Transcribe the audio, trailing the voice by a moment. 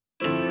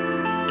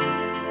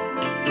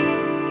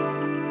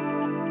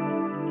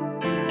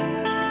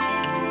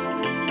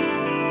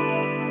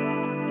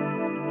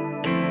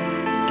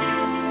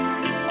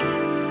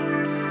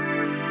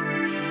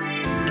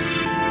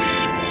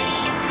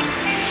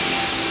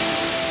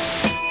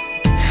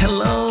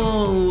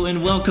Hello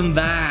and welcome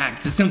back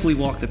to Simply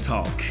Walk the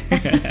Talk.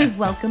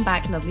 Welcome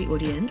back, lovely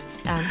audience,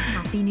 and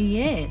Happy New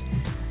Year.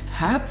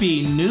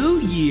 Happy New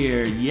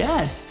Year,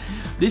 yes.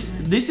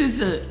 This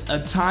is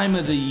a time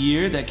of the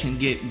year that can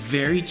get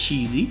very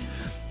cheesy,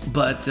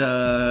 but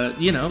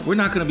we're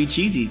not going to be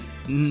cheesy.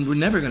 We're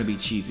never going to be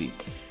cheesy.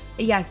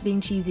 Yes, being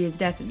cheesy is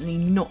definitely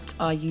not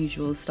our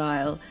usual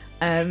style.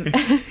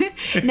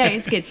 No,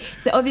 it's good.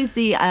 So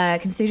obviously,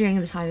 considering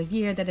the time of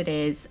year that it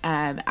is,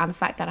 and the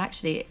fact that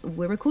actually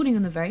we're recording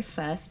on the very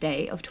first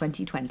day of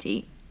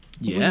 2020,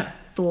 we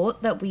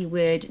thought that we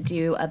would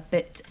do a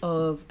bit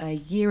of a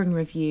year in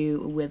review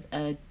with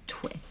a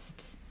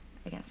twist.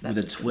 I guess that's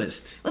with a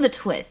twist. With a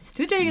twist.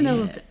 We're doing it a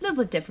little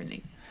bit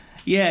differently.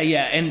 Yeah.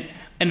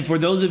 And for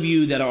those of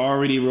you that are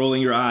already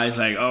rolling your eyes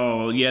like,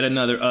 oh, yet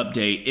another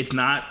update, it's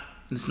not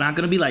going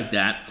to be like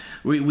that.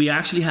 We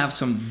actually have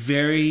some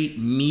very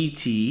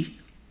meaty,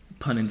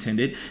 pun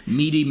intended,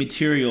 meaty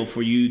material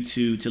for you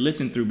to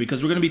listen through,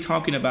 because we're going to be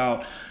talking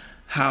about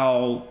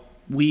how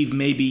we've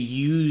maybe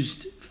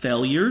used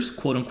failures,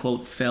 quote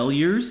unquote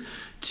failures,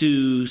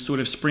 to sort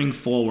of spring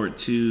forward,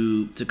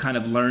 to kind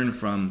of learn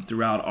from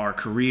throughout our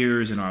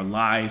careers and our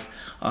life.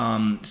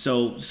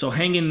 So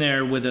hang in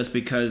there with us,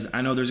 because I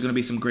know there's going to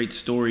be some great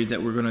stories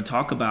that we're going to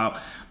talk about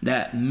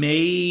that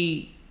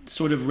may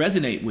sort of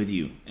resonate with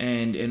you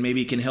and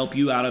maybe can help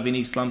you out of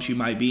any slumps you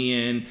might be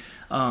in,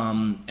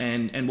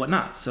 and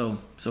whatnot. So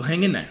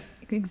hang in there.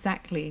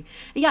 Exactly.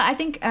 Yeah, I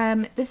think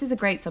this is a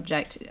great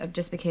subject,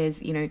 just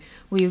because,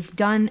 we've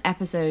done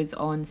episodes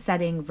on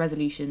setting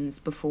resolutions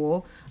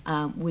before.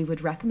 We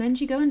would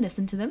recommend you go and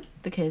listen to them,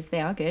 because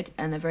they are good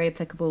and they're very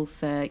applicable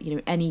for,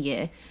 any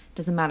year.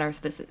 Doesn't matter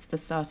if it's the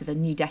start of a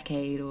new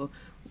decade or,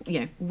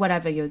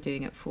 whatever you're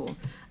doing it for.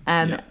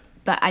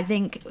 But I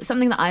think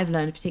something that I've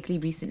learned, particularly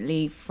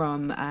recently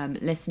from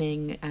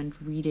listening and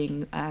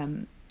reading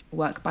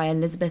work by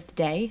Elizabeth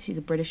Day, she's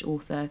a British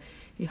author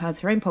who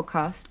has her own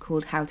podcast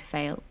called How to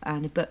Fail,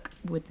 and a book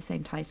with the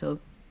same title.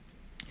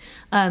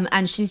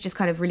 And she's just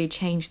kind of really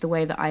changed the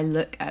way that I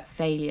look at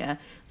failure,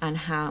 and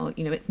how,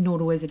 it's not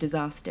always a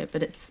disaster,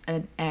 but it's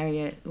an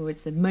area, or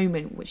it's a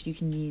moment which you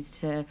can use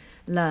to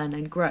learn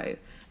and grow.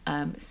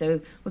 So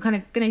we're kind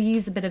of going to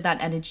use a bit of that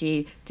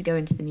energy to go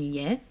into the new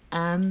year.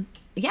 And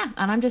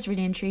I'm just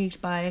really intrigued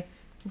by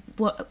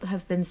what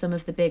have been some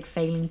of the big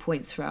failing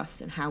points for us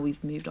and how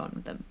we've moved on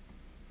with them.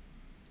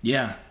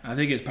 Yeah, I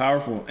think it's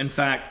powerful. In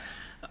fact,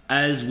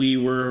 as we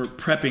were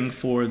prepping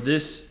for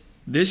this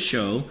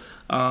show,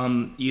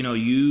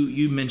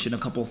 you mentioned a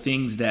couple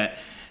things that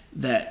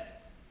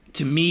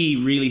to me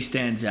really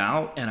stands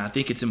out, and I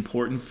think it's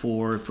important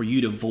for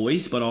you to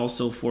voice, but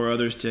also for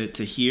others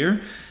to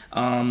hear.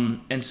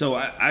 And so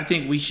I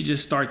think we should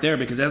just start there,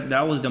 because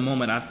that was the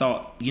moment I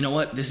thought, you know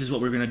what, this is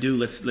what we're gonna do.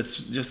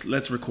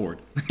 Let's record.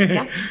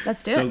 Yeah,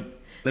 let's do it. So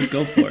let's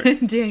go for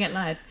it. Doing it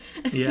live.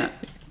 Yeah.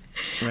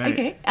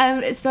 Right.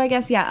 Okay. So I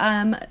guess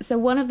so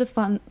one of the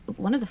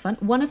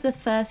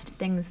first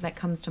things that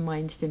comes to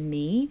mind for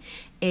me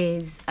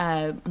is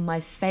my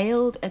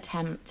failed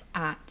attempt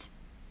at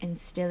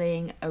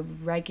instilling a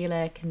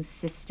regular,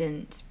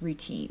 consistent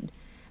routine,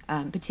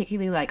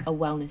 particularly like a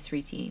wellness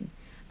routine.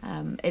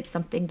 It's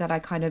something that I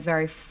kind of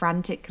very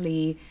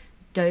frantically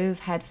dove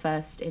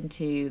headfirst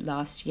into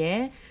last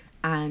year.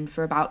 And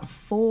for about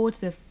 4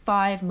 to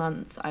 5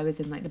 months, I was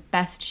in like the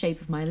best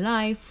shape of my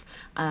life.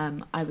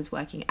 I was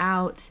working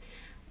out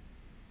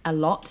a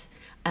lot.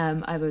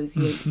 I was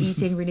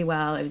eating really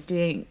well. I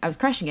was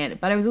crushing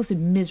it, but I was also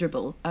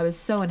miserable. I was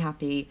so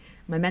unhappy.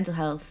 My mental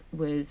health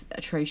was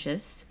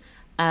atrocious.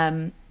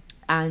 And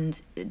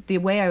the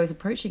way I was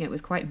approaching it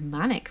was quite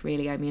manic,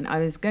 really. I mean, I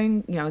was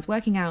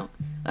working out.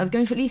 I was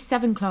going to at least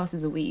 7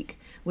 classes a week,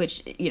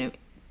 which,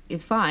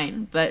 is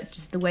fine. But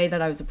just the way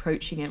that I was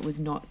approaching it was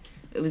not.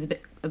 It was a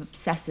bit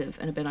obsessive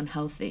and a bit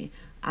unhealthy,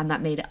 and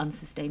that made it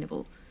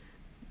unsustainable.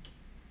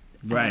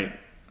 Right.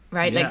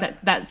 Right? Yeah.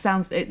 Like that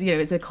sounds,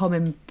 it's a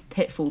common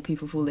pitfall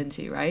people fall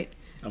into, right?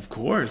 Of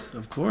course.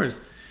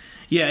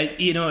 Yeah,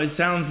 it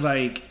sounds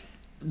like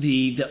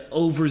the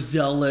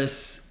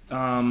overzealous,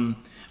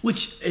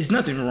 which is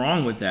nothing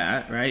wrong with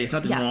that, right? It's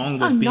nothing wrong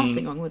with being...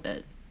 nothing wrong with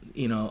it.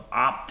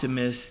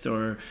 Optimist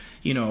or,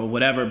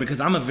 whatever, because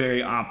I'm a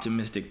very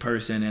optimistic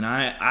person, and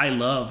I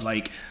love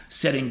like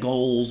setting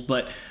goals,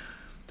 but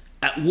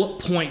at what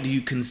point do you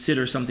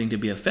consider something to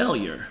be a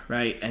failure,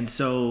 right? And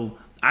so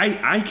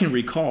I can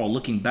recall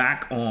looking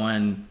back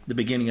on the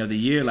beginning of the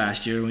year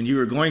last year when you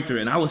were going through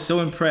it, and I was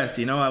so impressed.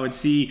 I would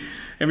see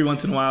every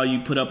once in a while you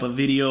put up a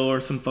video or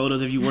some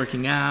photos of you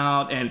working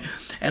out, and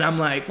I'm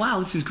like, wow,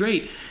 this is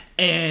great.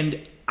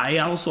 And I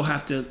also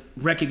have to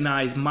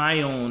recognize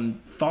my own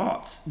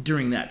thoughts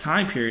during that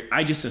time period.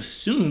 I just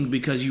assumed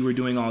because you were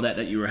doing all that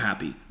you were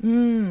happy.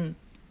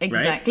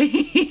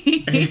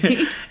 Exactly.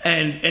 Right?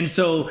 and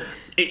so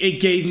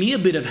it gave me a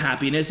bit of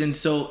happiness. And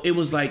so it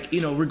was like,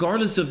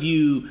 regardless of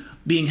you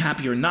being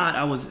happy or not,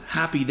 I was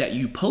happy that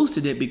you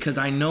posted it, because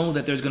I know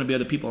that there's going to be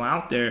other people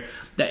out there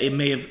that it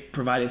may have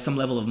provided some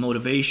level of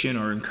motivation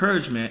or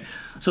encouragement.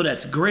 So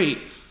that's great.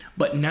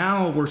 But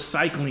now we're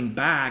cycling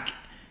back,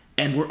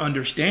 and we're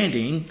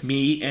understanding,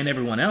 me and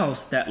everyone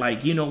else, that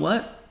like, you know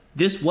what,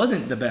 this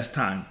wasn't the best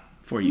time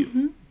for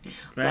you,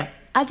 right? Well,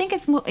 I think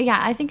it's more,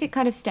 I think it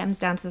kind of stems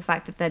down to the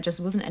fact that there just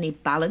wasn't any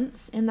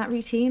balance in that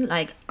routine.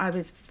 Like, I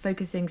was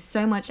focusing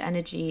so much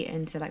energy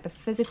into like the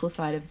physical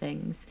side of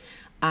things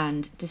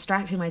and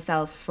distracting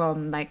myself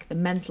from like the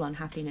mental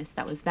unhappiness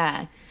that was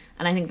there.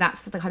 And I think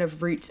that's the kind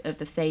of root of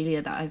the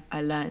failure that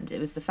I learned. It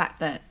was the fact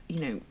that,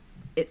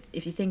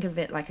 if you think of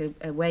it like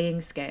a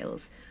weighing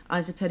scales, I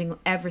was just putting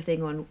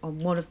everything on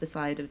one of the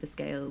side of the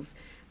scales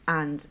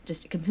and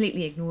just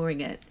completely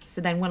ignoring it. So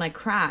then when I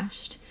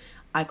crashed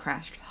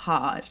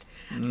hard.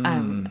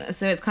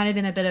 So it's kind of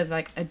been a bit of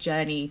like a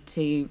journey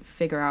to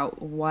figure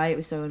out why it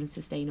was so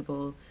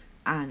unsustainable.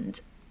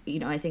 And,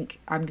 I think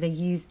I'm going to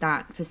use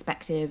that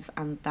perspective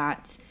and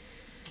that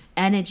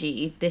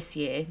energy this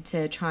year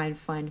to try and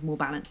find more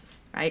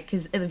balance, right?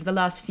 Because over the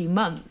last few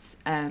months,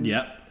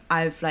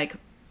 I've like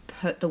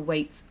put the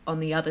weights on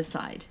the other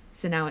side.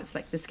 So now it's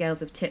like the scales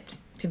have tipped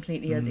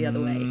completely the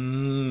other way.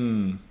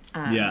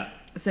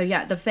 So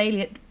the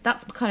failure,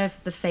 that's kind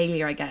of the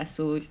failure, I guess,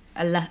 or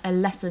a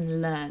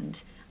lesson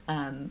learned.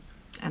 And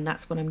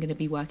that's what I'm going to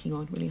be working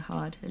on really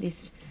hard, at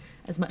least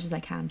as much as I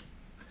can.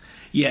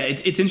 Yeah,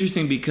 it's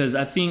interesting because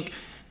I think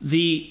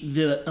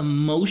the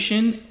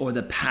emotion or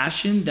the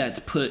passion that's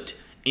put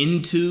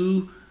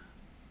into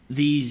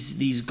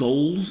these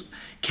goals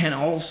can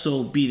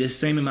also be the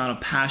same amount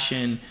of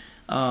passion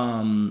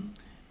and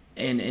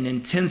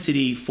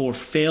intensity for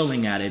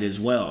failing at it as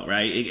well,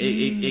 right?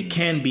 It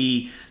can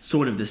be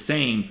sort of the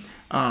same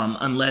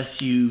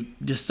unless you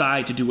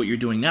decide to do what you're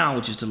doing now,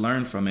 which is to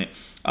learn from it.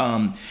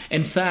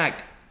 In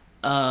fact,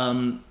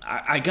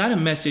 I got a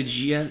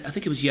message, I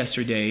think it was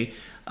yesterday.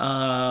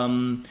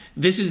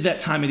 This is that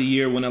time of the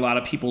year when a lot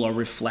of people are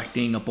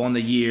reflecting upon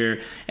the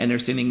year and they're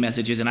sending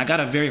messages. And I got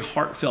a very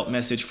heartfelt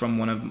message from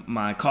one of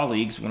my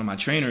colleagues, one of my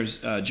trainers,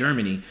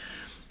 Germany.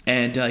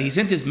 And he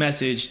sent this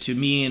message to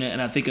me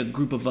and I think a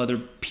group of other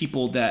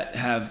people that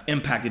have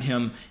impacted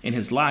him in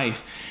his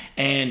life.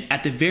 And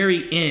at the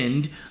very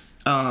end,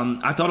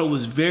 I thought it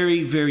was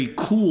very, very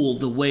cool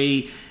the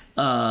way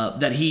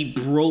that he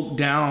broke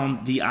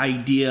down the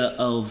idea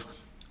of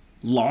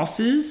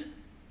losses.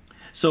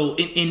 So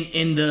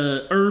in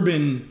the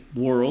urban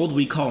world,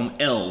 we call them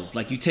L's.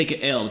 Like you take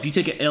an L. If you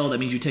take an L, that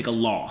means you take a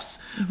loss,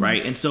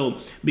 right? And so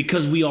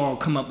because we all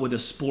come up with a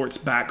sports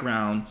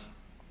background,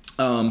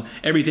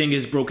 everything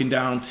is broken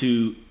down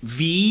to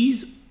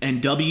V's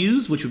and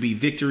W's, which would be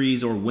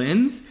victories or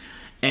wins,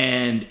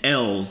 and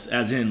L's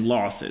as in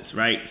losses,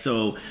 right?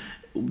 So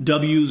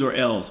W's or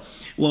L's.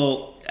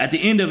 Well, at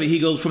the end of it, he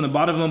goes, from the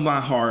bottom of my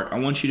heart, I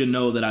want you to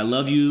know that I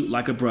love you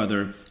like a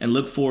brother and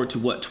look forward to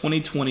what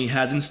 2020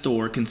 has in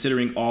store,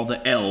 considering all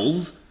the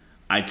L's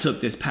I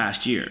took this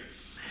past year.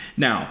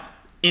 Now,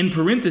 in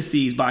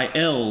parentheses by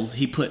L's,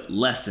 he put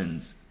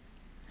lessons.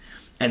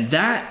 And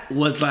that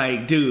was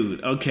like,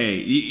 dude,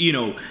 okay,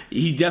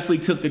 he definitely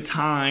took the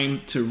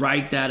time to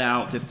write that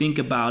out, to think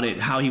about it,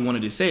 how he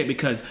wanted to say it,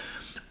 because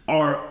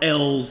are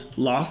L's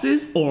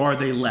losses or are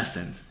they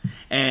lessons?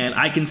 And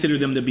I consider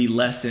them to be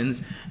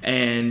lessons.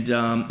 And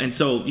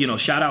so,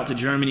 shout out to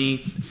Germany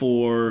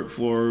for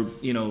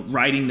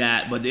writing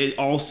that. But it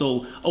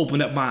also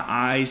opened up my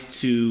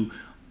eyes to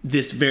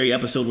this very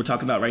episode we're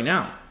talking about right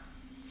now.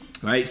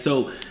 Right.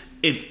 So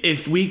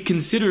if we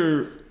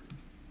consider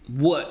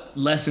what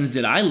lessons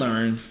did I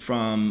learn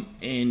from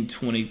in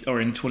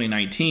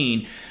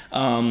 2019,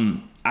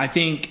 I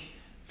think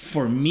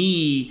for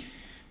me,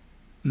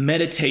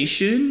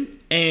 meditation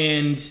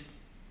and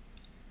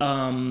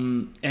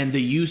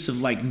the use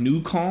of like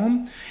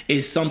NuCalm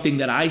is something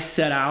that I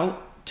set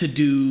out to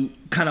do,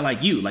 kind of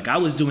like you. Like I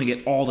was doing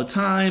it all the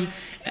time.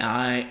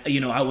 I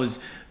was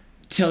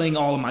telling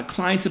all of my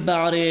clients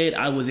about it.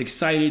 I was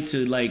excited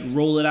to like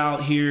roll it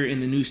out here in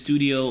the new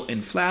studio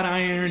in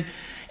Flatiron.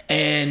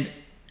 And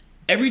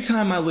every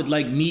time I would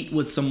like meet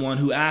with someone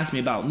who asked me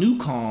about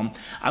NuCalm,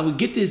 I would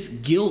get this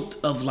guilt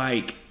of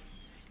like,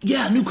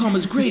 yeah, NuCalm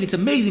is great. It's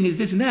amazing. It's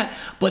this and that.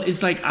 But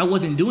it's like I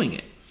wasn't doing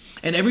it.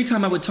 And every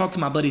time I would talk to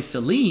my buddy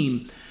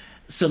Salim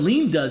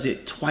does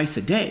it twice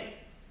a day.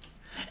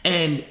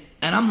 And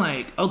I'm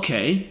like,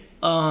 okay,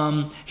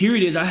 here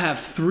it is. I have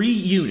 3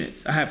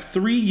 units.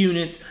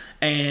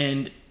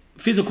 And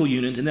physical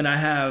units. And then I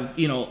have,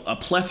 a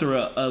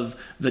plethora of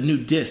the new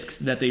discs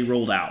that they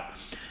rolled out.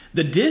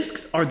 The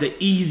discs are the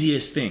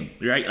easiest thing,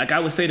 right? Like I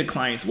would say to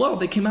clients, well,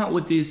 they came out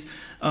with these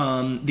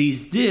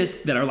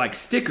discs that are like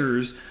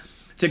stickers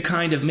to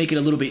kind of make it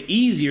a little bit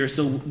easier,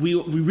 so we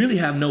really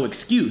have no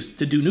excuse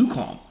to do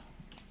NuCalm.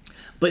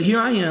 But here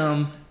I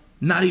am,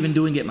 not even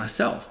doing it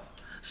myself.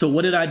 So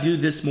what did I do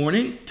this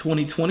morning,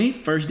 2020,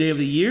 first day of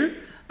the year?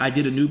 I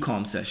did a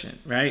NuCalm session,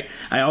 right?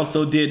 I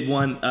also did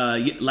one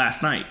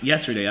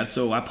yesterday.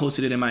 So I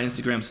posted it in my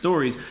Instagram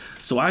stories.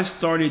 So I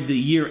started the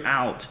year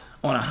out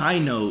on a high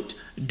note,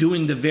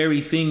 doing the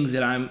very things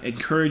that I'm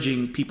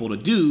encouraging people to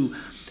do.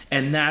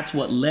 And that's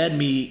what led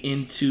me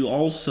into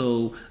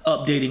also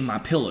updating my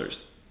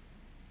pillars.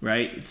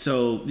 right?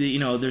 So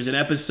there's an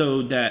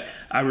episode that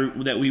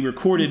that we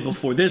recorded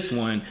before this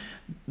one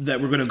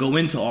that we're going to go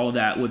into all of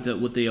that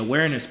with the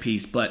awareness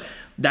piece. But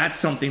that's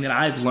something that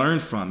I've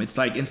learned from. It's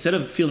like, instead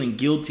of feeling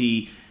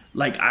guilty,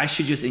 like, I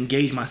should just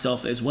engage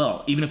myself as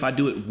well. Even if I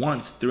do it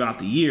once throughout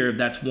the year,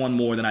 that's one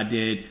more than I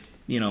did,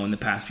 in the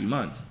past few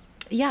months.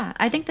 Yeah,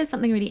 I think there's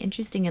something really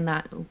interesting in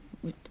that,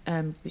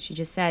 which you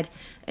just said.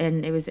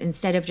 And it was,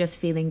 instead of just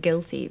feeling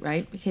guilty,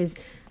 right? Because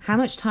how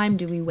much time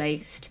do we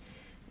waste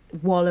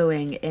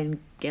wallowing in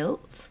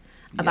guilt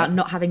about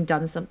not having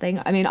done something?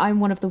 I mean, I'm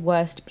one of the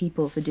worst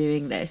people for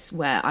doing this,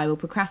 where I will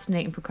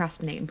procrastinate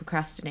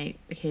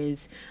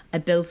because I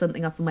build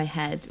something up in my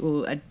head,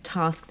 or a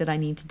task that I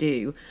need to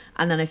do,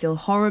 and then I feel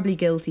horribly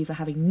guilty for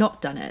having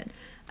not done it.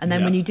 And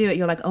then when you do it,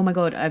 you're like, oh my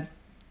God,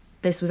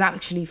 this was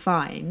actually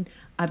fine.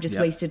 I've just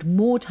wasted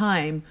more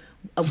time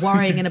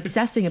worrying and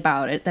obsessing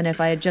about it than if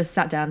I had just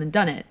sat down and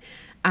done it.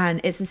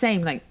 And it's the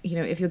same, like,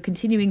 if you're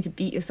continuing to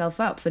beat yourself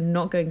up for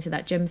not going to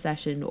that gym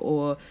session,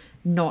 or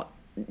not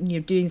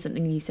doing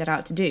something you set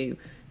out to do,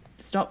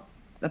 stop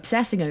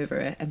obsessing over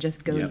it and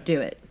just go and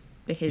do it,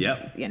 because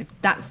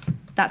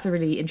that's a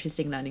really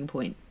interesting learning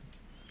point.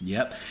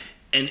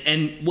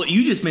 And what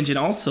you just mentioned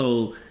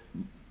also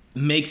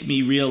makes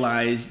me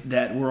realize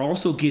that we're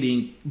also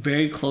getting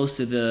very close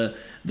to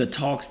the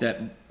talks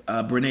that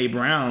Brene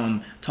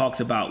Brown talks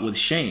about with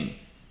shame.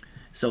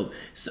 So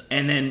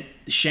and then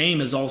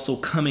shame is also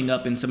coming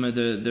up in some of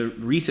the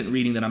recent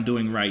reading that I'm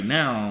doing right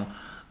now,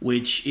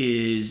 which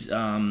is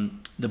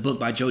the book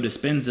by Joe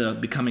Dispenza,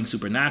 Becoming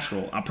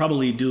Supernatural. I'll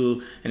probably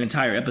do an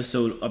entire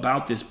episode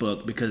about this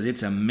book because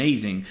it's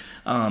amazing.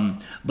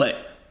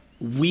 But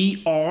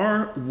we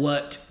are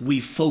what we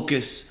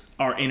focus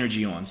our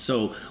energy on.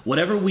 So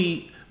whatever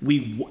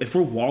if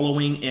we're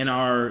wallowing in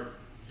our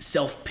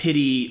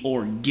self-pity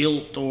or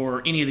guilt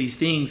or any of these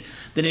things,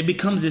 then it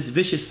becomes this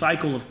vicious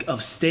cycle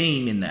of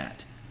staying in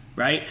that,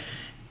 right?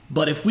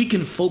 But if we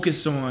can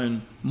focus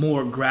on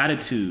more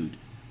gratitude,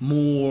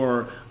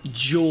 more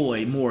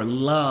joy, more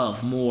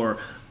love, more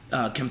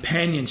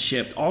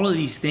companionship, all of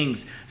these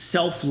things,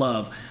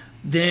 self-love,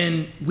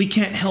 then we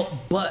can't help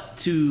but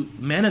to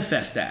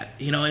manifest that,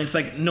 and it's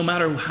like, no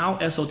matter how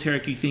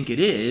esoteric you think it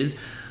is,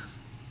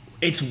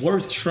 it's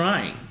worth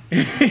trying,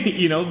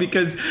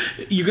 because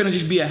you're going to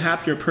just be a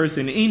happier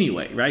person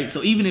anyway, right?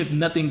 So even if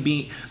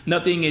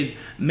nothing is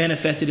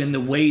manifested in the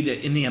way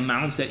that, in the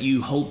amounts that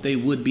you hope they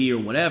would be or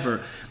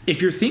whatever,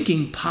 if you're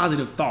thinking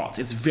positive thoughts,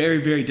 it's very,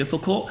 very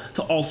difficult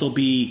to also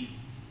be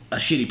a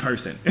shitty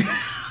person.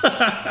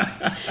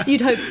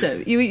 You'd hope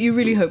so. You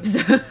really hope so.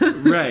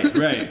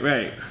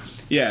 Right.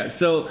 Yeah.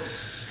 So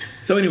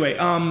anyway,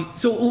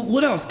 so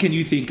what else can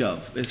you think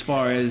of as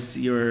far as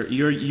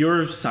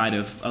your side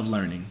of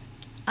learning?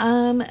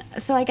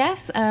 So I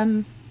guess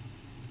one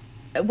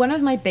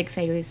of my big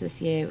failures this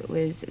year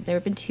was, there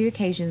have been 2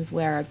 occasions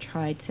where I've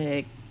tried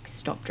to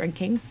stop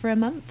drinking for a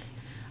month.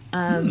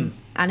 And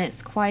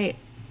it's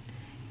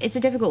a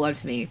difficult one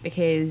for me,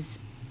 because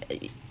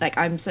like,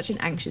 I'm such an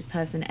anxious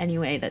person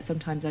anyway, that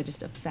sometimes I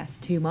just obsess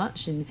too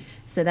much. And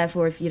so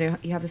therefore, if you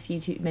have a few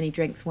too many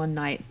drinks one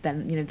night,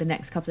 then the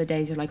next couple of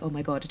days you're like, oh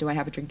my God, do I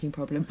have a drinking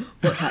problem?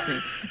 What's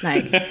happening?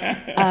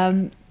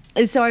 Like,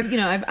 so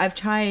I've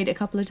tried a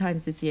couple of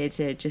times this year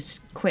to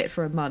just quit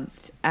for a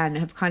month, and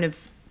have kind of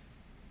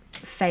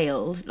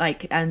failed.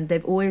 And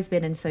they've always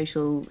been in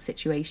social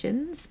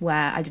situations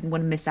where I didn't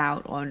want to miss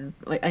out on.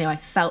 I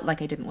felt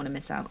like I didn't want to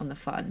miss out on the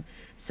fun.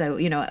 So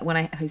when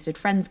I hosted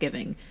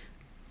Friendsgiving,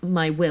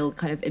 my will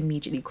kind of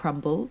immediately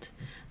crumbled,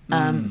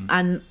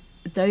 and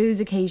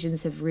those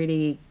occasions have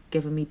really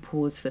given me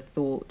pause for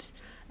thought,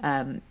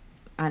 and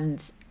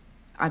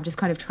I'm just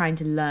kind of trying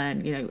to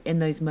learn, in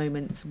those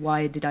moments,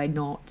 why did I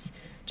not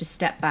just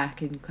step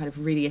back and kind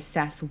of really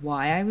assess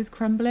why I was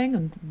crumbling,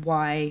 and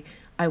why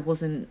I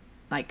wasn't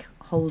like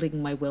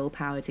holding my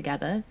willpower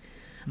together.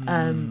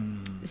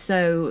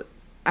 So,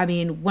 I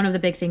mean, one of the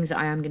big things that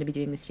I am going to be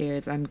doing this year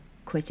is I'm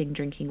quitting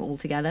drinking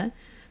altogether.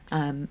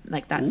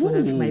 That's one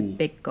of my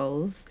big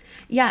goals.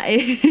 Yeah,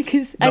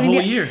 because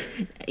whole year.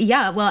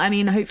 Yeah, well, I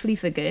mean, hopefully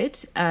for good.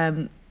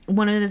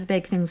 One of the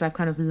big things I've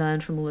kind of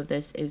learned from all of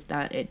this is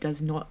that it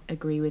does not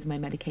agree with my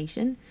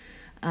medication.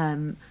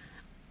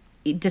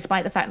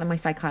 Despite the fact that my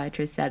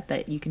psychiatrist said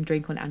that you can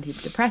drink on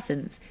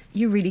antidepressants,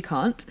 you really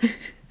can't.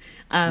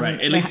 Right.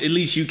 At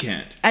least you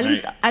can't. At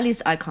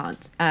least I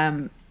can't.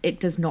 It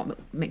does not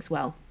mix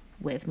well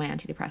with my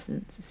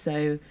antidepressants.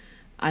 So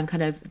I'm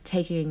kind of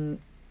taking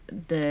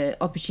the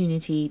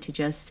opportunity to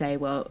just say,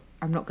 well,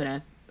 I'm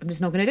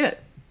just not gonna do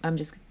it. I'm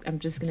just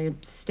gonna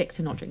stick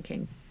to not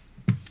drinking.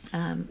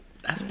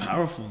 That's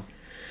powerful.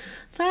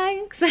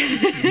 Thanks.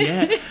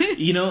 Yeah.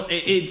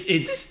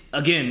 It's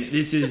again,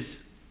 this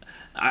is,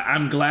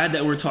 I'm glad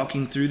that we're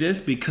talking through this,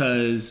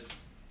 because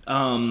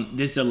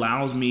this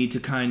allows me to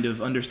kind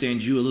of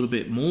understand you a little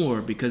bit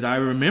more, because I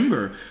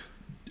remember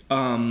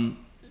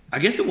I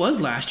guess it was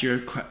last year,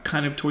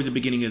 kind of towards the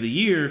beginning of the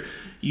year,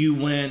 you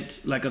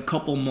went like a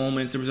couple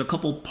moments. There was a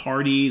couple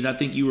parties I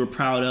think you were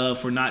proud of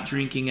for not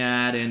drinking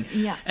at, and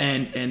Yeah.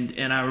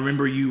 and I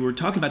remember you were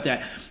talking about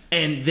that,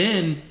 and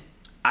then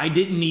I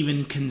didn't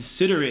even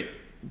consider it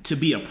to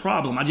be a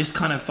problem. I just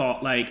kind of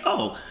thought like,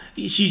 oh,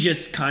 she's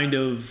just kind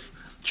of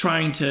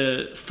trying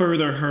to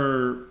further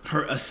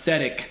her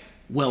aesthetic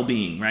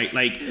well-being, right?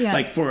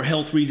 Like for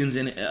health reasons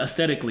and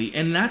aesthetically,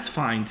 and that's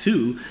fine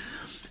too.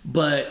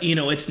 But, you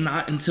know, it's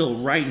not until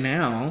right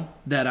now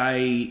that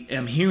I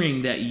am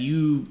hearing that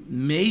you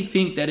may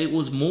think that it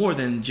was more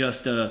than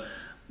just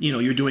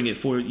you're doing it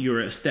for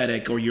your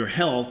aesthetic or your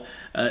health,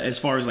 as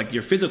far as like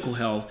your physical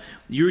health.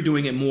 You're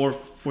doing it more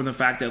for the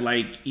fact that,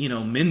 like, you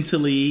know,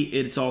 mentally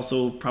it's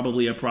also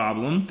probably a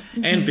problem,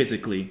 and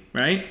physically,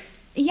 right?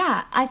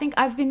 Yeah, I think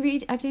I've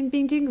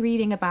been doing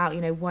reading about,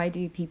 you know, why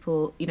do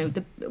people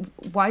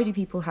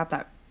have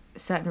that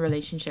certain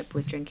relationship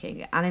with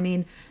drinking. And I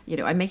mean, you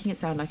know, I'm making it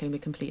sound like I'm a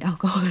complete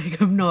alcoholic.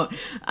 I'm not.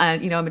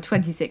 You know, I'm a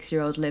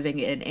 26-year-old living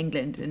in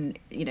England, and,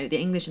 you know, the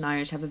English and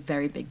Irish have a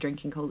very big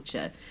drinking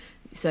culture.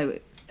 So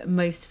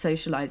most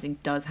socializing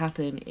does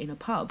happen in a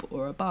pub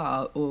or a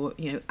bar or,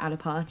 you know, at a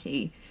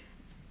party.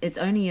 It's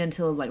only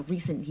until like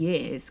recent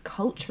years,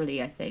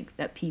 culturally, I think,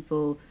 that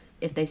people,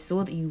 if they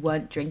saw that you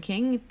weren't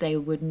drinking, they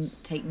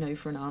wouldn't take no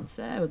for an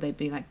answer, or they'd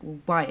be like, well,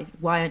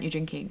 why aren't you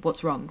drinking?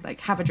 What's wrong?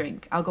 Like, have a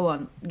drink. I'll go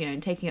on. You know,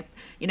 and taking up,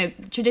 you know,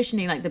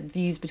 traditionally, like the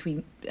views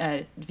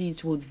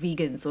towards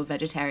vegans or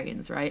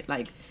vegetarians, right?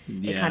 Like,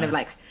 it kind of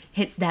like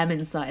hits them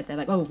inside. They're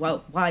like, oh,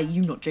 well, why are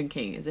you not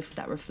drinking? As if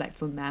that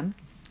reflects on them.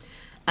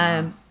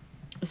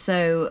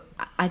 So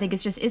I think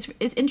it's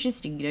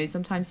interesting, you know,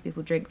 sometimes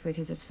people drink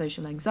because of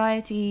social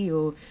anxiety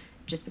or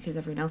just because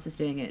everyone else is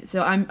doing it.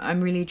 So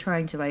I'm really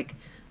trying to like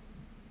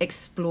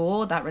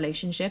explore that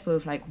relationship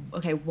of like,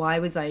 okay, why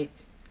was I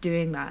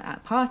doing that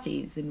at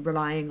parties and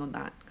relying on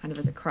that kind of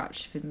as a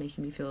crutch for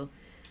making me feel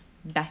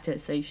better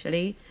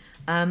socially.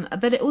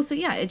 But it also,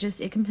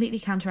 it completely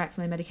counteracts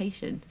my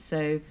medication.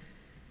 So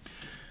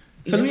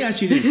let me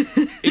ask you this,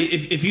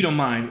 if you don't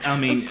mind. I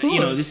mean, you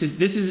know, this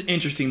is an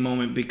interesting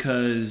moment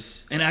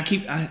because, and I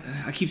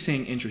keep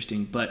saying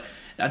interesting, but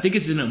I think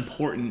it's an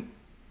important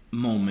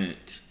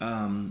moment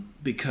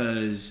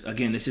because,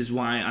 again, this is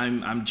why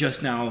I'm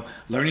just now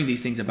learning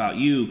these things about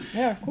you.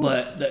 Yeah, of course.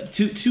 But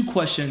the two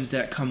questions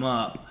that come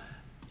up,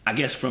 I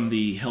guess, from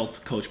the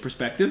health coach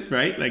perspective,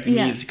 right? Like,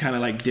 me, it's kind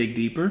of like dig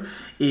deeper,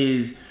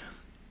 is,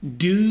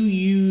 do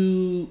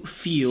you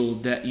feel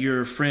that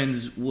your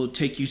friends will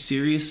take you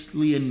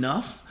seriously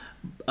enough?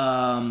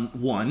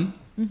 One,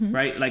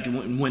 right? Like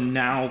when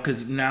now,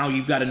 because now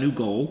you've got a new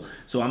goal.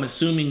 So I'm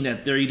assuming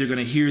that they're either going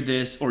to hear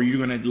this or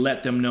you're going to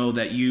let them know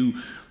that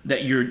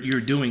you're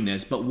doing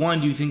this. But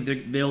one, do you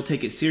think they'll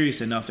take it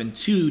serious enough? And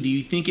two, do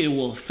you think it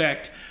will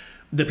affect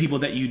the people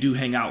that you do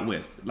hang out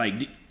with,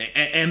 like,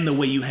 and the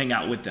way you hang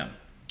out with them?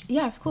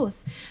 Yeah, of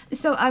course.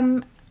 So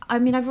I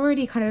mean, I've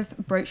already kind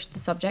of broached the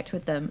subject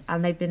with them,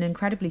 and they've been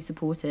incredibly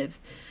supportive.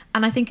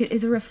 And I think it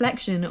is a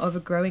reflection of a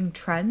growing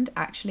trend,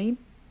 actually,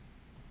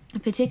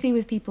 particularly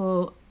with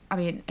people. I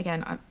mean,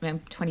 again,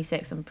 I'm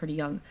 26, I'm pretty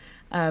young.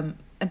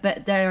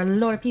 But there are a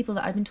lot of people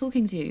that I've been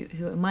talking to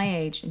who are my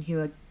age and who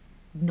are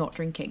not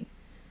drinking.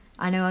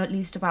 I know at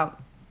least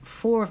about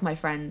 4 of my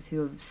friends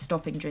who are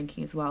stopping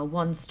drinking as well.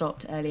 One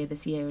stopped earlier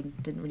this year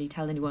and didn't really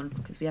tell anyone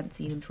because we hadn't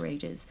seen him for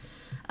ages.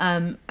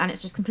 And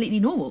it's just completely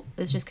normal.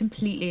 It's just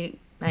completely...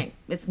 like,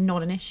 it's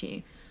not an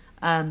issue.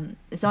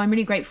 So I'm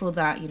really grateful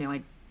that, you know,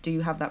 I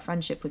do have that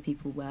friendship with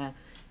people where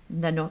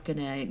they're not going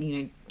to, you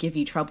know, give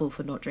you trouble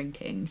for not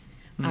drinking.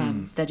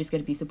 They're just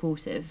going to be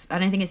supportive.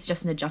 And I think it's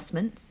just an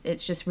adjustment.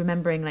 It's just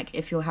remembering, like,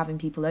 if you're having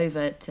people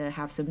over, to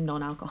have some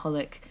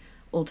non-alcoholic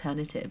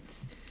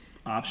alternatives.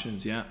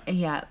 Options, yeah.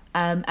 Yeah.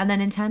 And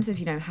then in terms of,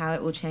 you know, how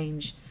it will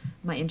change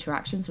my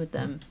interactions with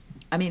them,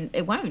 I mean,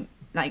 it won't.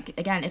 Like,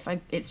 again,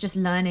 it's just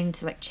learning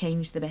to, like,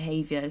 change the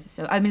behavior.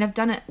 So, I mean, I've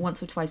done it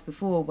once or twice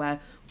before where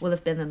we'll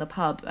have been in the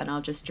pub and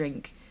I'll just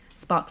drink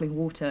sparkling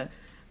water.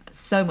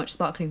 So much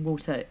sparkling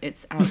water,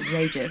 it's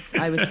outrageous.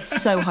 I was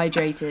so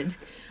hydrated.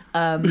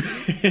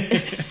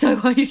 So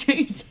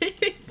hydrated.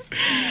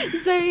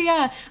 So,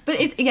 yeah. But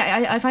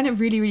I find it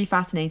really, really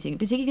fascinating,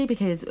 particularly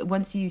because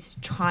once you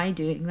try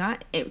doing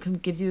that,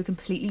 it gives you a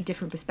completely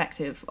different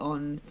perspective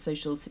on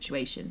social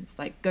situations.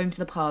 Like going to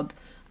the pub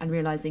and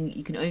realising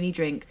you can only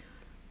drink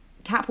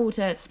tap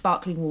water,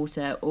 sparkling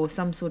water, or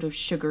some sort of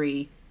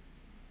sugary,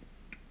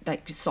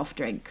 like, soft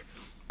drink.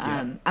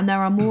 And there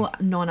are more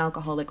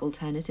non-alcoholic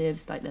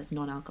alternatives. Like, there's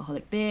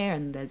non-alcoholic beer,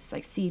 and there's,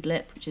 like,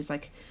 Seedlip, which is,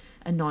 like,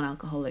 a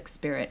non-alcoholic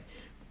spirit.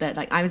 But,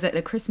 like, I was at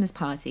a Christmas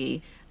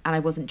party, and I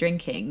wasn't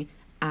drinking,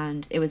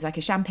 and it was, like,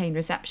 a champagne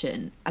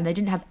reception, and they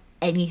didn't have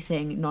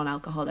anything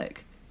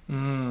non-alcoholic.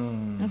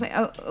 I was like,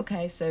 oh,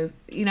 okay, so,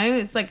 you know,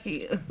 it's like,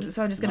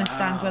 so I'm just going to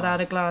stand without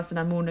a glass, and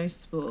I'm more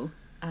noticeable.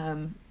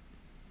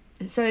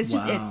 So it's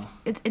just,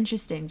 it's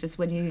interesting just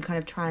when you kind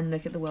of try and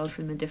look at the world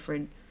from a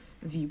different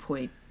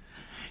viewpoint.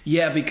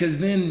 Yeah, because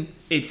then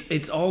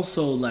it's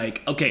also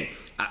like, okay,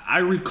 I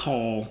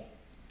recall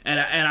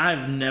and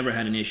I've never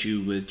had an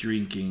issue with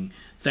drinking,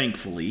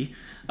 thankfully.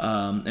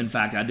 In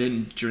fact, I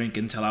didn't drink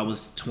until I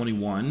was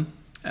 21.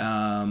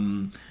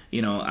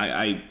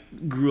 I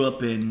grew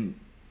up in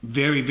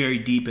very, very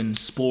deep in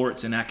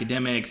sports and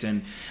academics,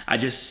 and I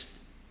just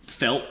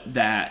felt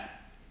that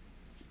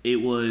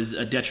it was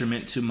a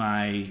detriment to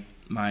my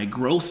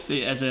growth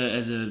as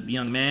a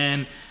young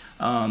man,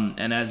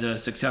 and as a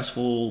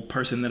successful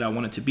person that I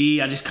wanted to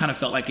be. I just kind of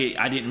felt like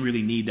I didn't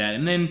really need that.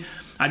 And then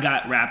I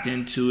got wrapped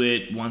into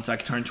it once I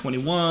turned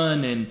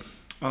 21,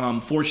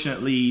 and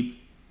fortunately,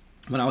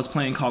 when I was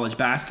playing college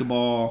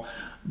basketball,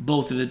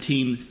 both of the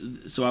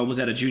teams, so I was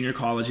at a junior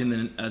college and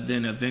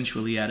then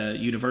eventually at a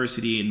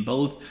university, and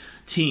both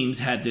teams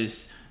had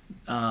this,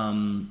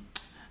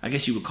 I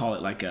guess you would call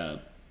it like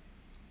a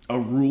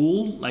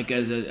rule, like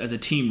as a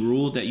team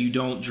rule, that you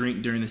don't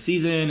drink during the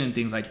season and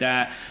things like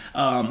that.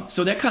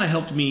 So that kind of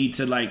helped me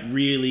to like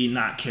really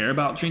not care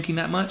about drinking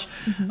that much.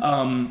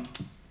 Mm-hmm.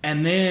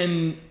 And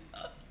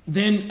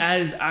then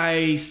as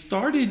I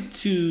started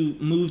to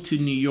move to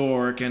New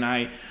York, and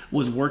I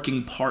was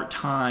working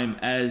part-time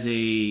as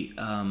a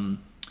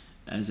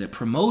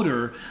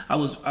promoter, I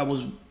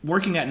was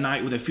working at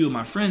night with a few of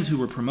my friends who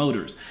were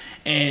promoters.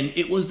 And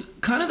it was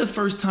kind of the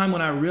first time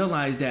when I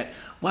realized that,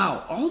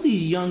 wow, all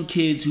these young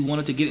kids who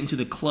wanted to get into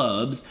the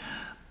clubs,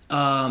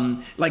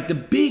 like the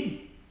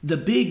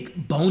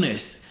big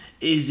bonus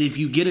is if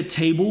you get a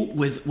table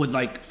with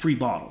like free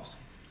bottles.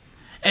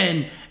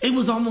 And it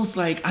was almost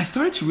like I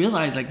started to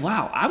realize, like,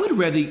 wow, I would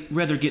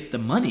rather get the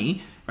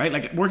money, right?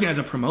 Like working as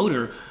a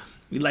promoter,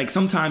 like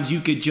sometimes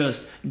you could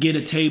just get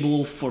a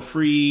table for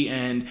free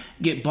and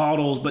get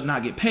bottles but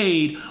not get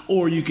paid,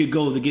 or you could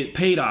go the get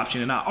paid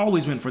option. And I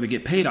always went for the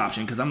get paid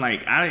option because I'm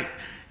like, I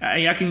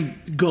can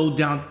go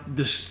down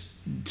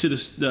to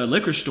the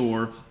liquor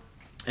store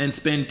and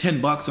spend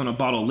 $10 on a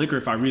bottle of liquor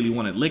if I really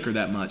wanted liquor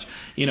that much,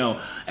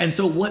 And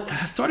so what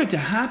started to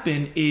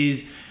happen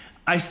is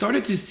I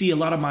started to see a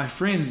lot of my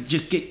friends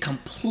just get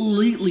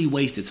completely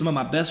wasted. Some of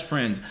my best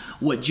friends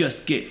would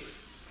just get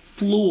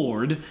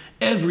floored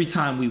every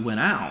time we went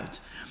out.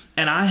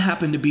 And I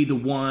happened to be the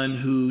one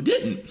who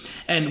didn't.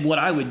 And what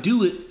I would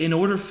do, in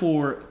order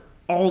for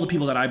all the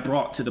people that I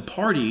brought to the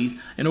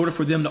parties, in order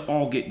for them to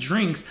all get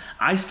drinks,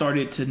 I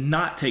started to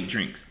not take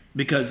drinks.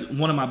 Because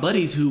one of my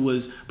buddies who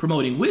was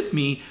promoting with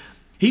me,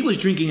 he was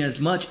drinking as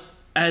much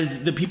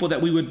as the people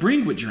that we would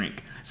bring would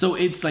drink. So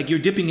it's like you're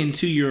dipping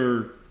into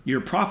your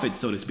profits,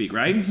 so to speak,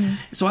 right? Mm-hmm.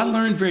 So I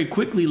learned very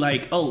quickly,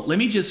 like, oh, let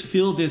me just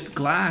fill this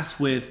glass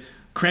with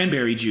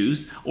cranberry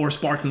juice or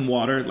sparkling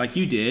water like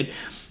you did.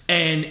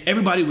 And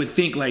everybody would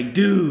think like,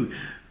 dude,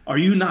 are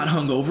you not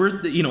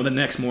hungover? The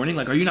next morning,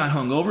 like, are you not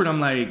hungover? And I'm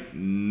like,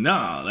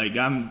 no, like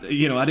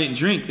I didn't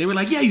drink. They were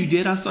like, yeah, you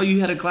did. I saw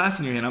you had a glass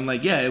in your hand. I'm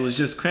like, yeah, it was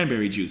just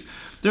cranberry juice.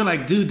 They're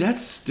like, dude,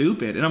 that's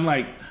stupid. And I'm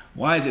like,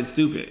 why is it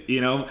stupid?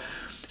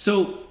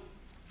 So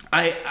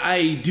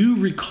I do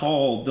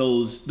recall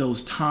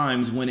those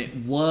times when it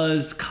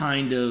was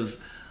kind of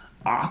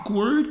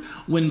awkward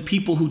when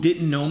people who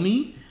didn't know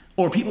me,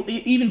 or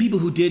even people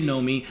who did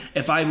know me,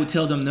 if I would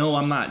tell them, no,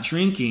 I'm not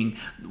drinking,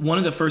 one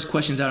of the first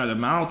questions out of their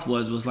mouth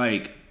was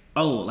like,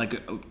 oh,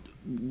 like,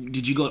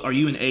 did you go, are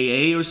you in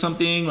AA or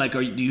something? Like,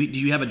 do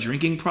you have a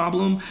drinking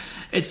problem?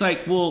 It's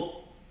like, well,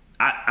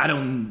 I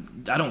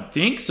don't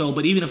think so.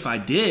 But even if I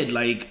did,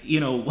 like,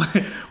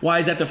 why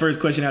is that the first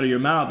question out of your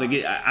mouth?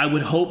 Like, I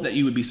would hope that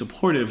you would be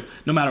supportive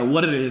no matter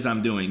what it is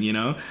I'm doing,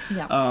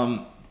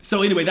 Yeah.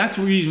 So anyway, that's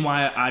the reason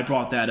why I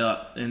brought that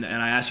up and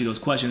I asked you those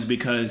questions,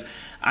 because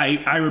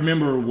I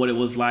remember what it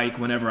was like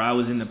whenever I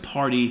was in the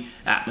party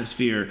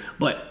atmosphere.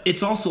 But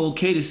it's also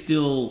okay to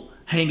still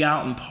hang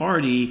out and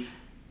party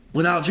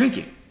without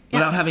drinking. Yeah.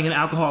 Without having an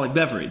alcoholic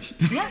beverage.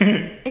 Yeah,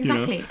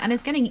 exactly. And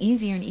it's getting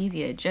easier and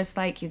easier. Just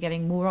like you're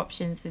getting more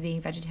options for being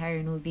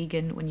vegetarian or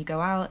vegan when you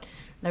go out,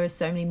 there are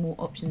so many more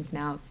options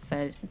now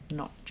for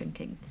not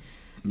drinking.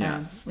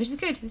 Yeah. Which is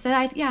good.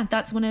 So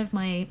that's one of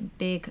my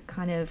big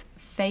kind of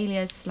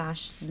failures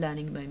 /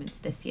 learning moments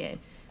this year.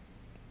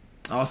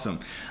 Awesome.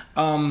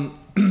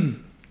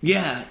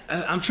 Yeah,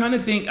 I'm trying to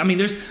think. I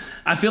mean,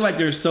 I feel like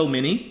there's so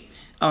many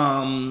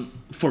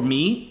for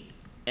me.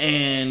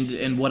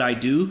 And what I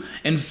do.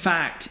 In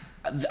fact,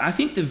 I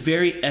think the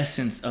very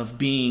essence of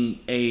being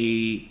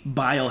a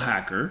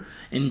biohacker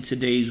in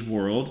today's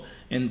world,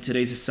 in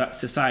today's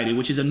society,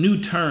 which is a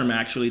new term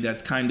actually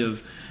that's kind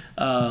of,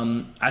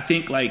 I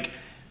think like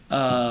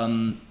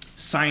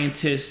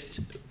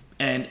scientists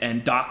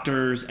and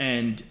doctors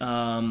and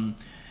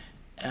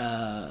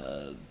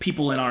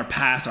people in our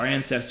past, our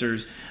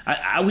ancestors,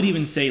 I would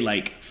even say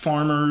like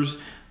farmers,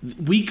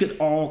 we could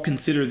all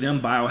consider them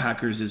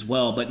biohackers as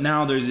well. But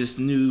now there's this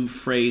new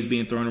phrase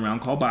being thrown around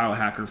called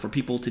biohacker for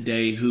people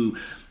today who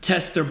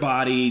test their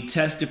body,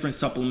 test different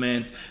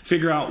supplements,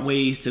 figure out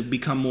ways to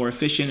become more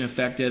efficient and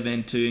effective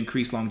and to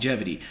increase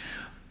longevity.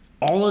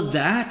 All of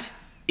that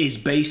is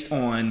based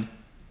on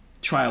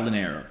trial and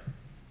error,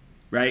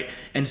 right?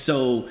 And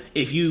so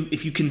if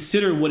you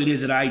consider what it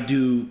is that I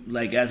do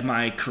like as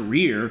my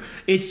career,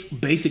 it's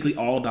basically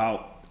all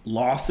about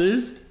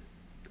losses,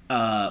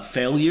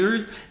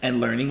 failures and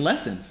learning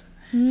lessons.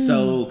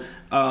 So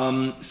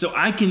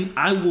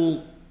I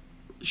will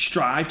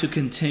strive to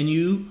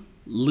continue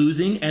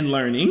losing and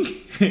learning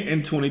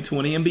in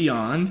 2020 and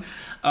beyond.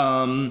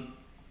 Some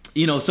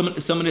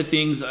of the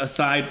things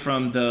aside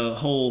from the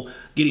whole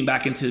getting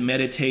back into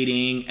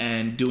meditating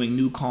and doing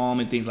New Calm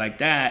and things like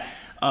that,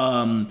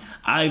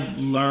 I've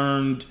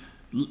learned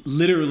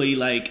literally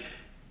like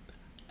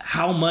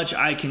how much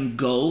I can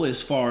go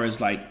as far as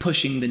like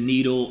pushing the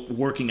needle,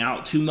 working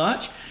out too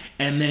much,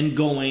 and then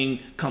going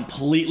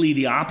completely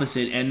the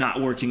opposite and not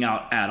working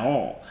out at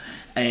all.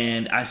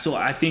 And I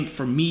think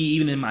for me,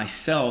 even in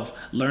myself,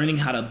 learning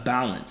how to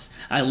balance.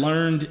 I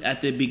learned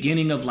at the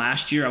beginning of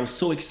last year, I was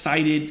so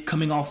excited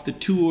coming off the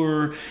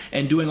tour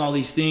and doing all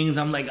these things.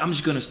 I'm like, I'm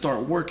just going to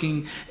start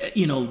working,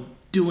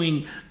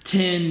 doing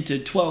 10 to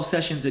 12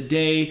 sessions a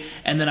day.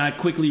 And then I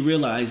quickly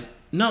realized,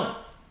 no,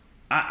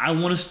 I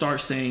want to start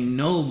saying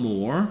no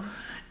more.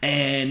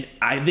 And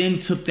I then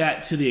took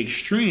that to the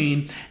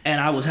extreme,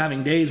 and I was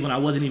having days when I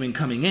wasn't even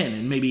coming in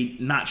and maybe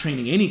not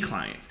training any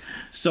clients.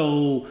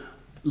 So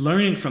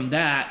learning from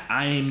that,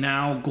 I am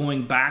now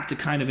going back to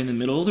kind of in the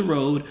middle of the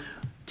road,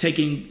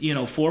 taking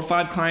 4 or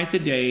 5 clients a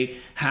day,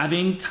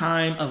 having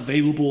time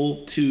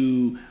available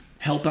to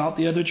help out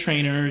the other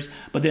trainers,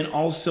 but then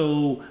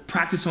also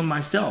practice on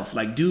myself,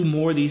 like do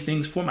more of these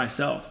things for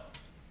myself.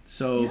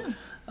 So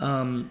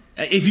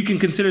if you can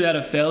consider that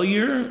a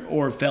failure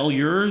or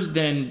failures,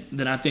 then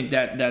I think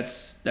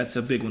that's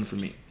a big one for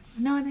me.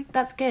 No, I think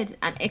that's good.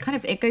 And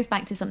it goes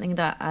back to something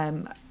that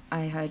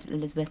I heard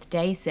Elizabeth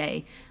Day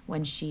say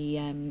when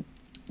she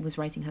was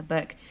writing her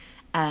book.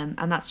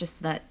 And that's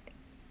just that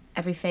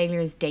every failure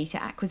is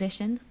data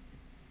acquisition,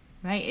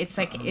 right? It's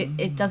like,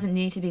 it doesn't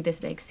need to be this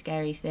big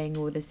scary thing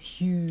or this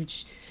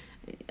huge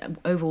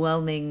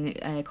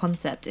overwhelming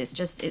concept.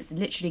 It's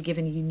literally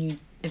giving you new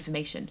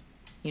information.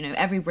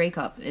 Every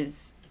breakup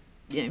is,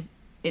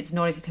 it's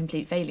not a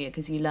complete failure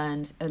because you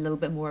learned a little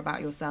bit more about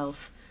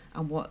yourself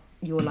and what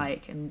you're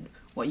like and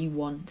what you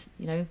want,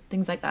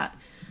 things like that.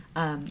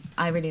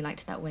 I really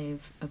liked that way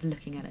of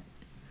looking at it.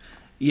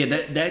 Yeah,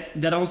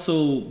 that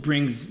also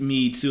brings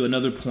me to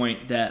another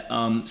point that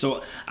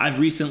so I've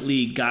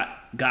recently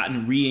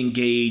gotten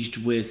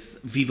re-engaged with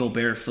Vivo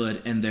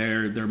Barefoot and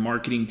their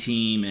marketing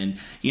team, and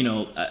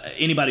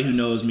anybody who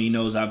knows me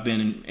knows I've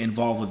been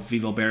involved with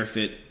Vivo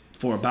Barefoot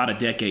for about a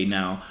decade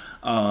now,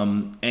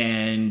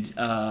 and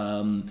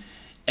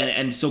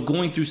so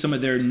going through some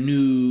of their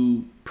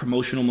new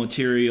promotional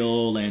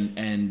material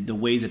and the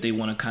ways that they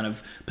want to kind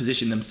of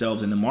position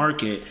themselves in the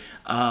market,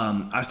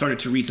 I started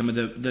to read some of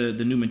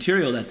the new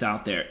material that's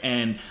out there,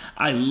 and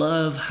I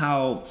love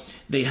how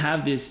they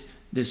have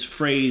this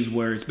phrase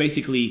where it's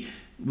basically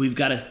we've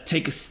got to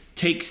take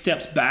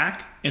steps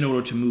back in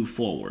order to move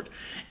forward,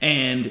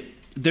 and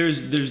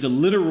there's the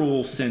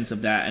literal sense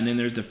of that, and then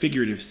there's the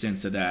figurative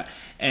sense of that,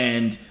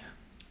 and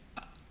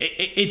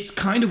it's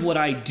kind of what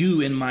I do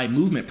in my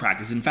movement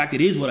practice. In fact,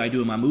 it is what I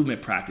do in my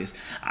movement practice.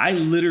 I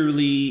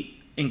literally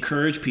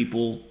encourage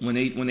people when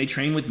they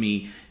train with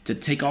me to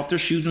take off their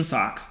shoes and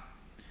socks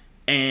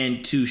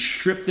and to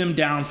strip them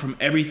down from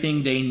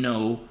everything they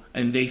know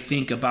and they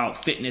think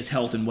about fitness,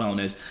 health, and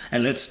wellness,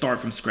 and let's start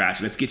from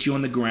scratch. Let's get you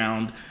on the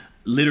ground,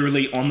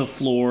 literally on the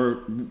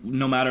floor,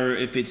 no matter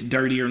if it's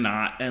dirty or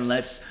not, and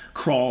let's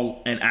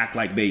crawl and act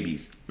like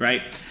babies,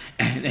 right?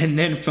 And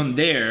then from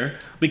there,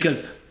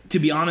 because to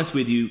be honest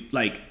with you,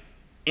 like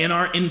in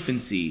our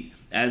infancy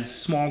as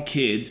small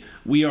kids,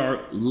 we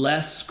are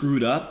less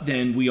screwed up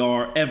than we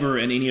are ever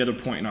at any other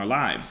point in our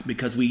lives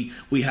because we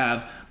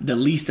have the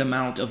least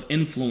amount of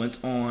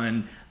influence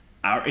on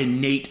our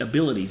innate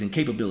abilities and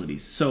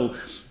capabilities. So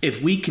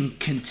if we can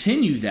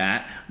continue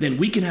that, then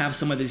we can have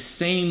some of the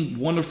same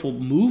wonderful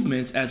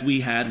movements as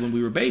we had when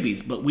we were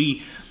babies. But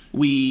we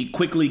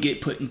quickly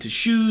get put into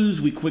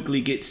shoes, we quickly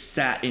get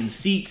sat in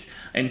seats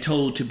and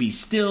told to be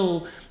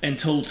still and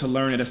told to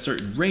learn at a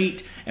certain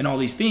rate and all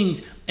these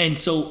things. And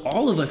so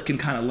all of us can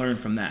kind of learn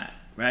from that,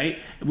 right?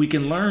 We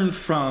can learn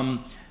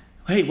from,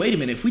 hey, wait a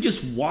minute, if we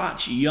just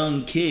watch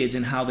young kids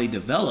and how they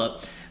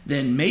develop,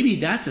 then maybe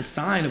that's a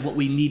sign of what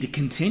we need to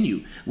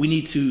continue. We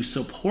need to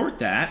support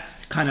that,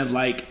 kind of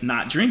like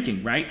not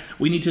drinking, right?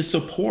 We need to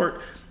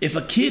support, if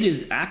a kid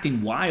is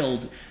acting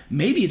wild,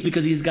 maybe it's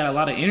because he's got a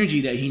lot of energy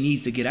that he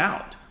needs to get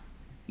out,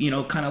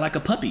 kind of like a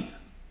puppy.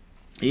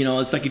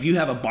 It's like if you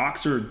have a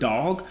boxer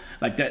dog,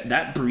 like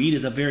that breed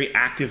is a very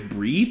active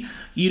breed.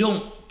 You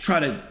don't try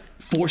to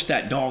force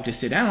that dog to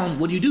sit down.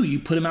 What do? You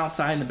put him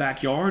outside in the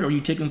backyard, or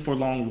you take him for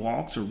long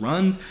walks or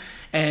runs,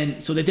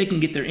 and so that they can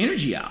get their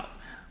energy out.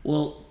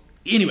 Well,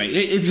 anyway,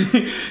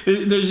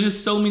 there's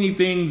just so many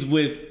things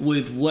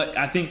with what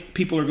I think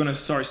people are going to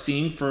start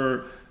seeing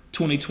for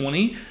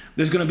 2020.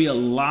 There's going to be a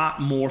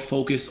lot more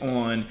focus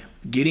on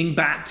getting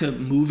back to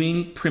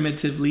moving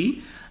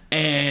primitively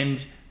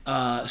and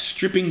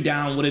stripping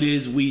down what it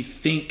is we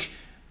think,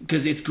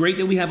 because it's great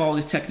that we have all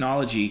this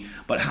technology,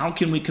 but how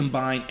can we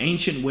combine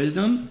ancient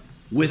wisdom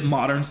with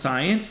modern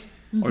science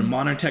or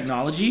modern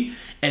technology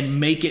and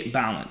make it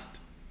balanced?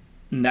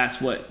 And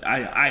that's what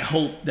I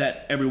hope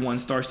that everyone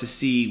starts to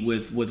see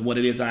with what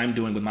it is I'm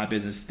doing with my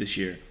business this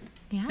year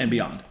and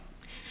beyond.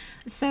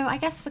 So I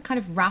guess kind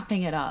of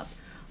wrapping it up,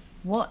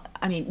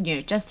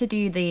 just to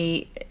do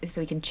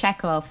so we can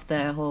check off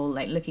the whole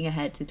like looking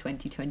ahead to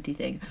 2020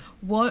 thing,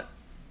 what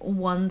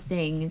one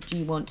thing do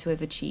you want to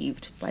have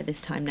achieved by this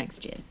time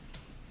next year?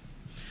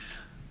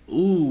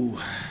 Ooh.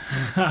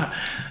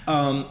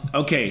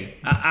 Okay.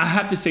 I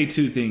have to say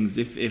two things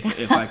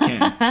if I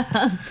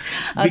can.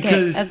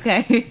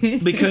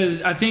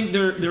 Because I think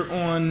they're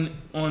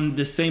on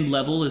the same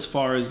level as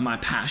far as my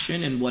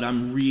passion and what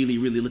I'm really,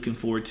 really looking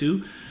forward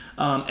to.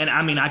 And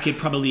I mean, I could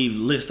probably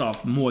list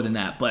off more than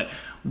that, but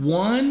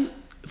one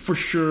for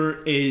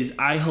sure is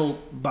I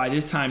hope by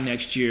this time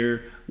next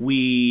year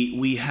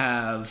we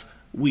have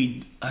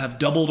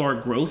doubled our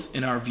growth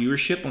in our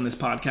viewership on this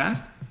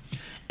podcast.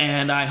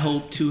 And I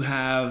hope to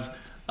have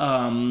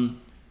gotten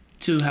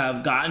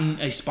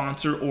a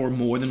sponsor or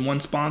more than one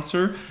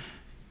sponsor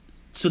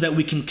so that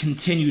we can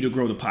continue to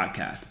grow the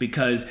podcast.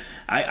 Because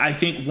I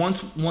think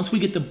once we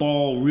get the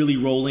ball really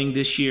rolling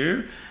this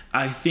year,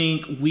 I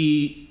think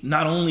we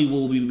not only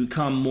will we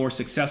become more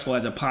successful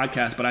as a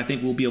podcast, but I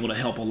think we'll be able to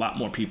help a lot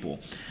more people.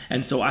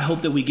 And so I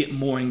hope that we get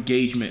more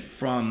engagement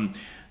from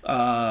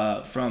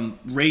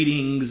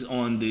ratings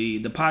on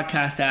the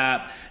podcast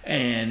app,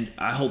 and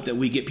I hope that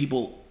we get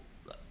people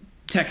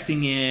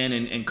texting in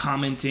and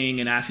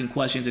commenting and asking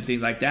questions and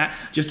things like that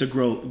just to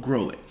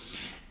grow it.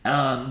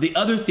 The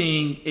other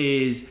thing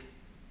is,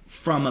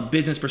 from a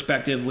business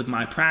perspective with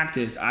my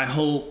practice, I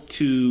hope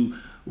to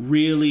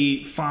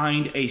really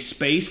find a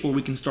space where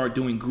we can start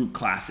doing group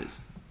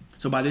classes.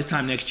 So by this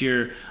time next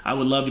year, I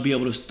would love to be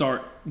able to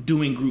start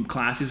doing group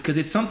classes, because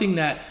it's something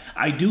that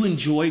I do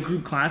enjoy,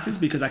 group classes,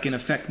 because I can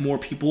affect more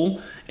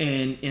people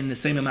in the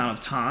same amount of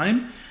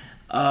time.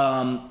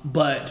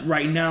 But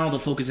right now the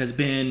focus has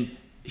been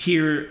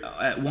here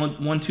at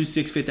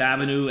 126 Fifth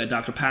Avenue at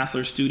Dr.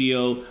 Passler's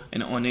studio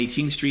and on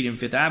 18th Street and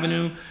Fifth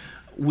Avenue.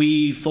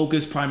 We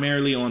focus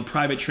primarily on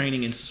private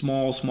training in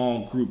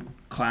small group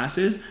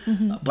classes,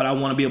 but I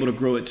want to be able to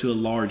grow it to a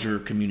larger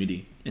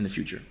community in the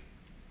future.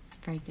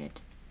 Very good.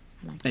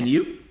 I like and it.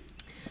 You?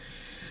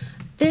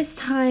 This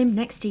time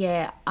next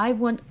year, I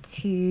want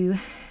to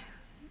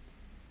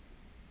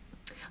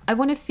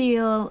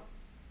feel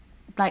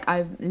like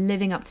I'm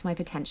living up to my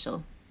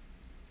potential.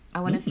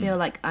 I want to feel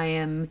like I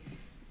am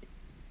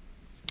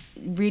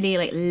really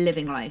like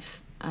living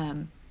life,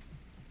 and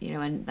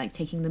like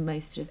taking the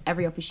most of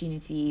every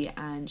opportunity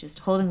and just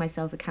holding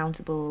myself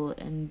accountable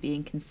and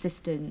being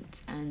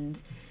consistent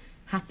and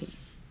happy.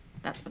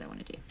 That's what I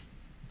want to do.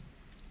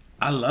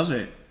 I love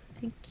it.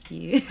 Thank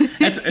you.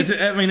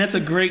 That's a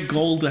great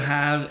goal to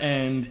have,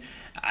 and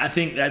I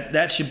think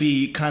that should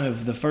be kind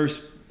of the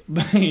first,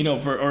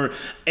 or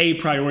a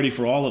priority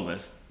for all of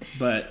us.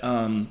 But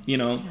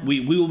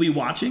we will be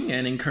watching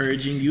and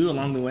encouraging you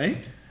along the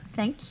way.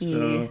 Thank you.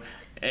 So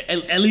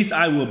at least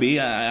I will be.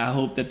 I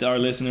hope that our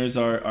listeners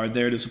are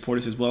there to support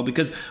us as well,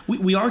 because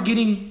we are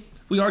getting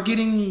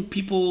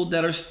people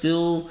that are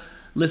still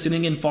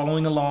listening and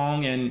following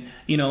along. And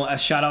a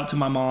shout out to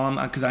my mom,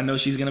 because I know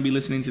she's going to be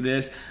listening to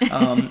this.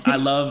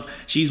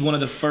 She's one of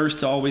the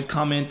first to always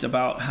comment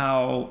about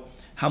how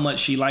much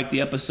she liked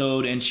the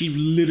episode, and she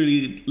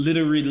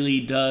literally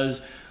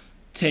does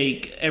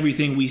take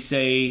everything we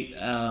say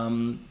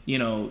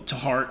to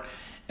heart.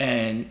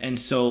 And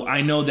so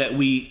I know that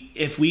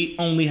if we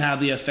only have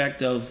the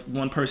effect of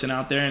one person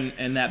out there,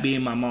 and that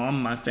being my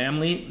mom, my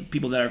family,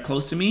 people that are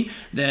close to me,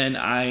 then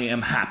I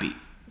am happy,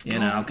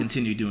 and I'll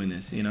continue doing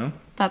this.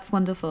 That's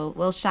wonderful.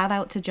 Well, shout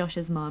out to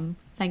Josh's mom.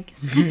 Thanks.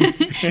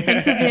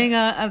 Thanks for being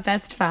a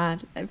best fan.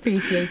 I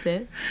appreciate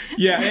it.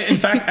 Yeah. In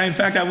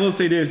fact, I will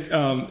say this.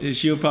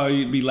 She'll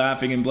probably be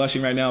laughing and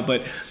blushing right now,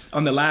 but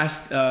on the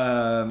last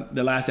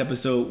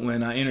episode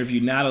when I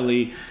interviewed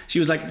Natalie, she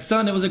was like,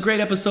 "Son, it was a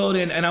great episode,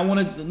 and I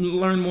want to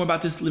learn more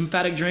about this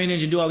lymphatic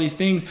drainage and do all these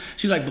things."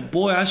 She's like, "But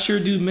boy, I sure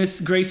do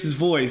miss Grace's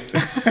voice."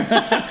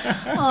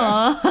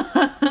 Aww.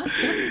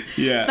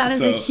 Yeah. That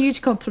is a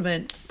huge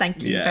compliment.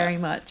 Thank you very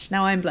much.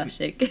 Now I'm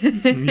blushing.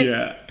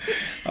 Yeah.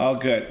 All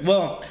good.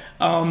 Well,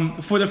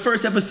 for the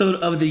first episode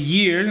of the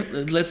year,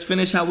 let's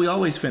finish how we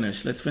always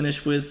finish. Let's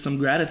finish with some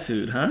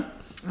gratitude, huh?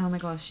 Oh my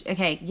gosh.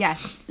 Okay,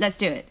 yes, let's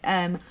do it.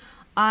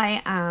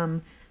 I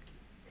am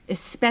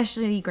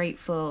especially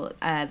grateful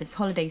this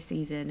holiday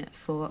season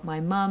for my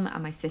mum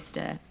and my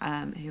sister,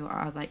 who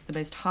are like the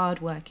most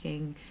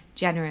hardworking,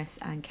 generous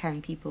and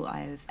caring people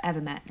I have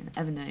ever met and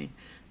ever known.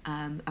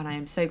 And I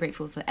am so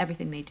grateful for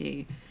everything they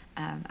do,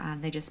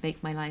 and they just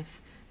make my life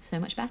so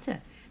much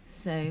better.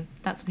 So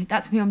that's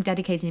who I'm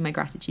dedicating my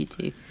gratitude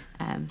to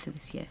for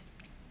this year.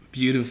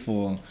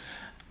 Beautiful.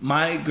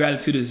 My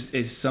gratitude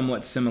is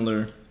somewhat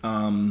similar.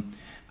 I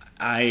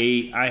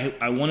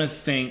want to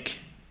thank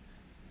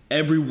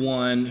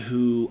everyone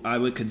who I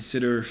would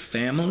consider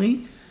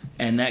family,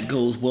 and that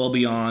goes well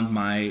beyond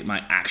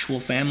my actual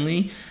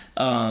family.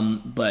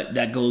 But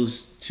that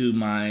goes to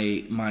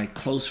my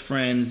close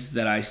friends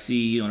that I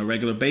see on a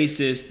regular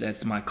basis.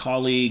 That's my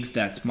colleagues.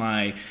 That's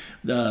my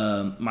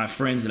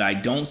friends that I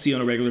don't see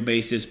on a regular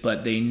basis,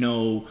 but they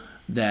know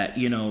that,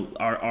 you know,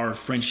 our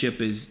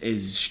friendship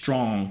is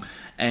strong.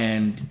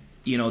 And,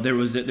 you know,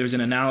 there's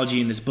an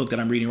analogy in this book that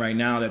I'm reading right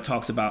now that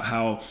talks about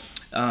how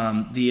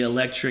the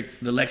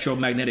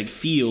electromagnetic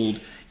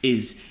field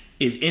is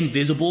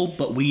invisible,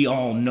 but we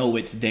all know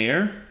it's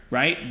there,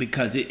 right?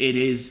 Because it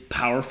is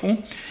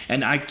powerful.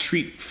 And I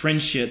treat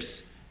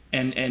friendships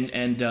and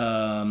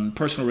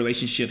personal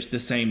relationships the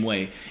same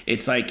way.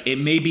 It's like, it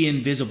may be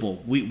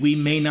invisible. We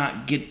may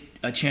not get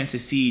a chance to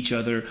see each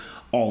other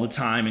all the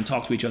time and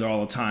talk to each other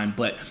all the time,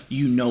 but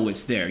you know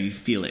it's there, you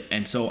feel it.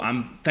 And so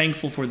I'm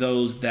thankful for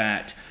those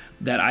that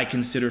I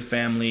consider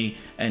family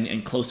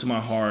and close to my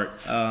heart.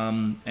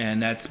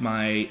 And that's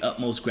my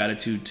utmost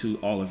gratitude to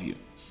all of you.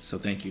 So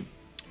thank you.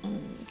 Oh,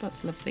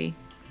 that's lovely.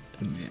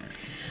 Yeah.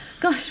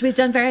 Gosh, we've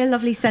done very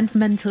lovely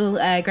sentimental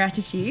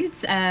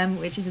gratitudes,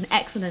 which is an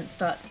excellent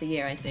start to the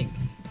year, I think.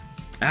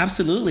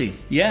 Absolutely.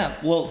 Yeah.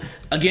 Well,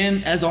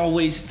 again, as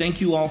always, thank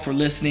you all for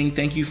listening.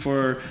 Thank you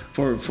for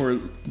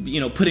you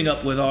know, putting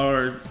up with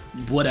our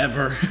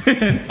whatever,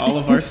 all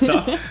of our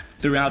stuff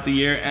throughout the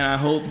year. And I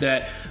hope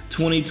that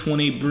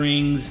 2020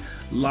 brings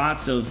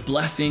lots of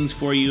blessings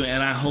for you.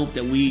 And I hope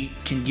that we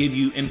can give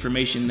you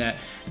information that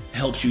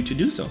helps you to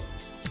do so.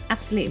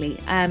 Absolutely.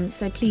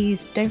 So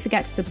please don't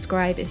forget to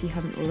subscribe if you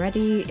haven't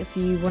already. If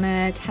you want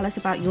to tell us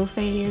about your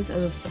failures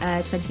of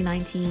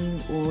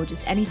 2019 or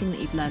just anything that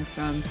you've learned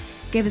from,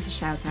 give us a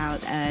shout out,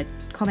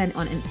 comment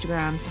on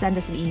Instagram, send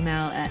us an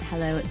email at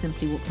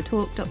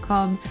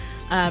hello@simplywalkthetalk.com.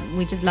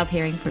 We just love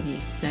hearing from you.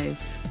 So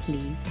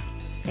please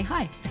say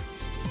hi.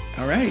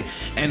 All right.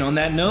 And on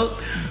that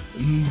note,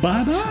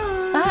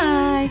 bye-bye.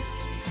 Bye.